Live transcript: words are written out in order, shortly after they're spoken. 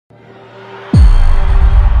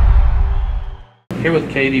Here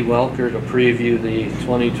with Katie Welker to preview the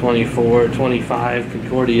 2024-25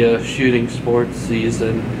 Concordia Shooting Sports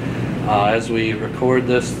season. As we record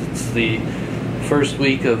this, it's the first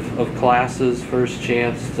week of classes, first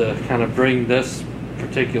chance to kind of bring this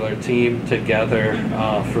particular team together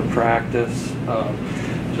for practice.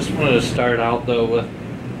 Just wanted to start out though with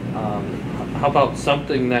how about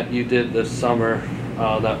something that you did this summer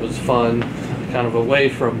that was fun, kind of away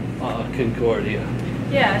from Concordia?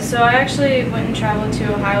 Yeah, so I actually went and traveled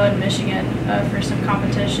to Ohio and Michigan for some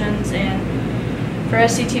competitions, and for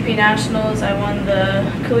SCTP Nationals I won the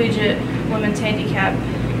Collegiate Women's Handicap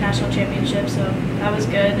National Championship, so that was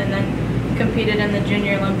good, and then competed in the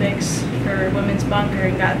Junior Olympics for Women's Bunker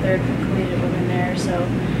and got third for Collegiate Women there, so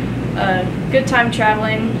good time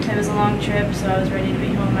traveling. It was a long trip, so I was ready to be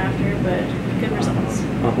home after, but good results.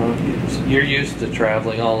 You're used to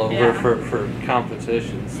traveling all over Yeah. for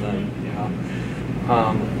competitions then, yeah.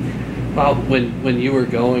 Well, when you were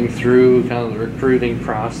going through kind of the recruiting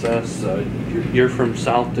process, you're from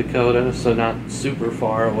South Dakota, so not super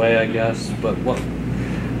far away, I guess. But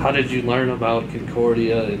how did you learn about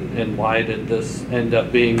Concordia, and why did this end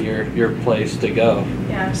up being your place to go?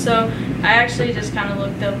 Yeah, so I actually just kind of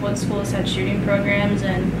looked up what schools had shooting programs,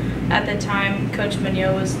 and at the time Coach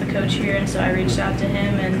Mignot was the coach here, and so I reached out to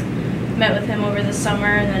him and met with him over the summer,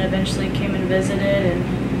 and then eventually came and visited, and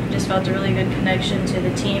just felt a really good connection to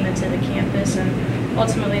the team and to the campus, and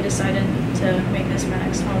ultimately decided to make this my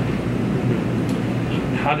next home.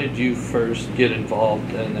 How did you first get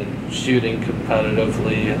involved in shooting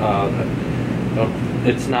competitively?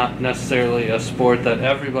 It's not necessarily a sport that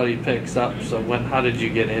everybody picks up, so how did you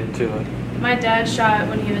get into it? My dad shot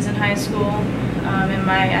when he was in high school,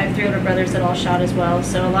 and I have three older brothers that all shot as well,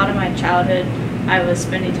 so a lot of my childhood I was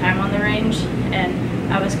spending time on the range, and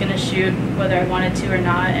I was going to shoot whether I wanted to or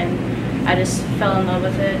not, and I just fell in love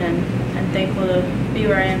with it, and thankful to be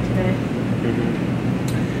where I am today.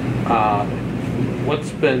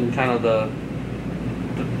 What's been kind of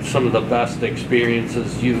some of the best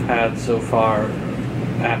experiences you've had so far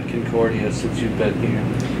at Concordia since you've been here?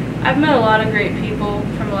 I've met a lot of great people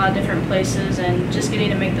from a lot of different places, and just getting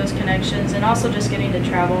to make those connections, and also just getting to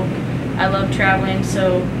travel. I love traveling,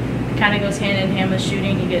 so it kind of goes hand in hand with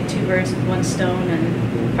shooting. You get two birds with one stone,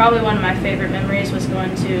 and probably one of my favorite memories was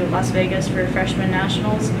going to Las Vegas for freshman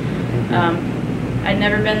nationals. I'd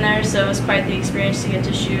never been there, so it was quite the experience to get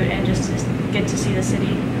to shoot and just to get to see the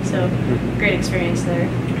city. So great experience there.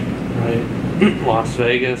 Right. Las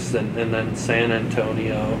Vegas and then San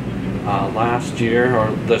Antonio last year,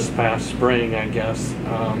 or this past spring, I guess.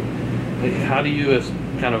 How do you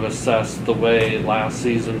kind of assess the way last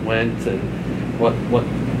season went, and what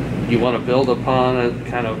you want to build upon it,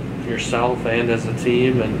 kind of yourself and as a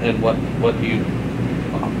team, and what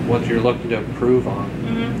you're looking to improve on?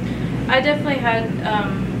 I definitely had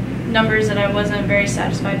numbers that I wasn't very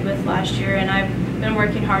satisfied with last year, and I've been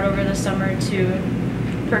working hard over the summer to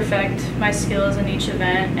perfect my skills in each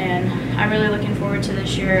event, and I'm really looking forward to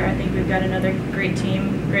this year. I think we've got another great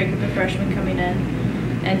team, great group of freshmen coming in,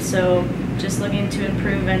 and so just looking to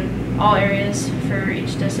improve in all areas for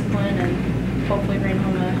each discipline and hopefully bring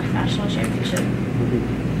home a national championship.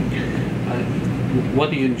 What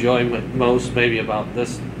do you enjoy most maybe about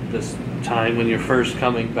this time when you're first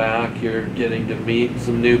coming back? You're getting to meet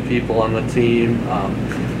some new people on the team.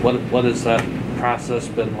 What has that process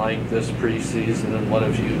been like this preseason, and what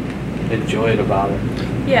have you enjoyed about it?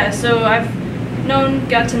 Yeah, so I've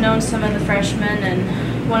got to know some of the freshmen,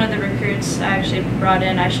 and one of the recruits I actually brought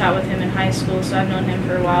in, I shot with him in high school, so I've known him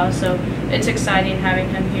for a while, so it's exciting having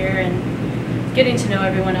him here and getting to know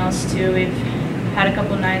everyone else too. We've had a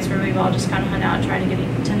couple nights where we've all just kind of hung out trying to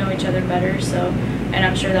get to know each other better, so, and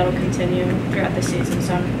I'm sure that'll continue throughout the season,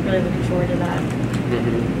 so I'm really looking forward to that.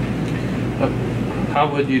 How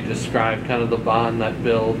would you describe kind of the bond that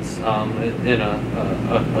builds in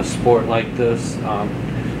a sport like this?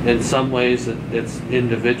 In some ways it's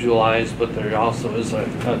individualized, but there also is a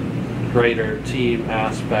greater team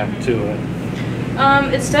aspect to it.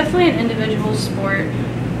 It's definitely an individual sport,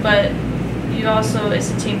 but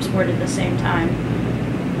it's a team sport at the same time.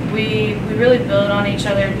 We really build on each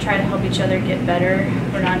other and try to help each other get better.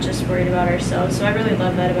 We're not just worried about ourselves, so I really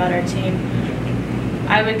love that about our team.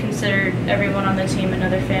 I would consider everyone on the team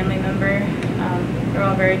another family member. We're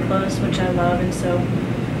all very close, which I love, and so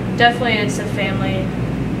definitely it's a family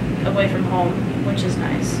away from home, which is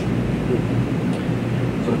nice.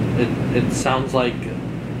 So it sounds like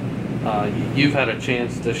you've had a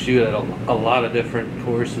chance to shoot at a lot of different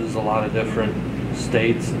courses, a lot of different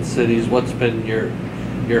states and cities. What's been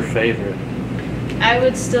your favorite? I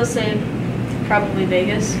would still say probably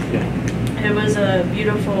Vegas. Yeah. It was a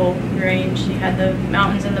beautiful range. You had the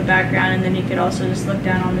mountains in the background, and then you could also just look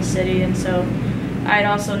down on the city. And so I'd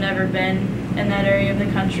also never been in that area of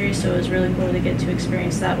the country, so it was really cool to get to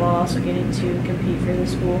experience that while also getting to compete for the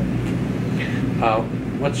school.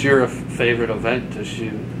 What's your favorite event to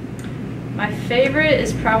shoot? My favorite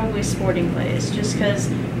is probably sporting clays, just because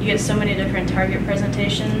you get so many different target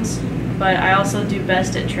presentations. But I also do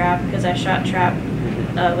best at trap because I shot trap.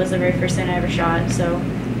 Was the very first thing I ever shot, so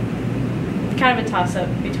kind of a toss-up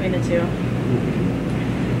between the two.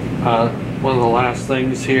 One of the last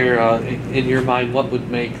things here, in your mind, what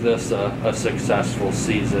would make this a successful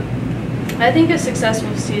season? I think a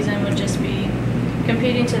successful season would just be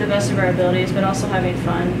competing to the best of our abilities, but also having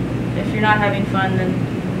fun. If you're not having fun, then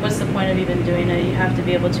what's the point of even doing it? You have to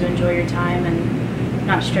be able to enjoy your time and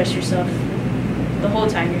not stress yourself the whole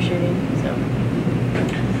time you're shooting. So.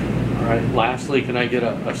 All right. Lastly, can I get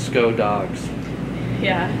a SCO Dogs?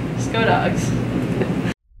 Yeah, SCO Dogs.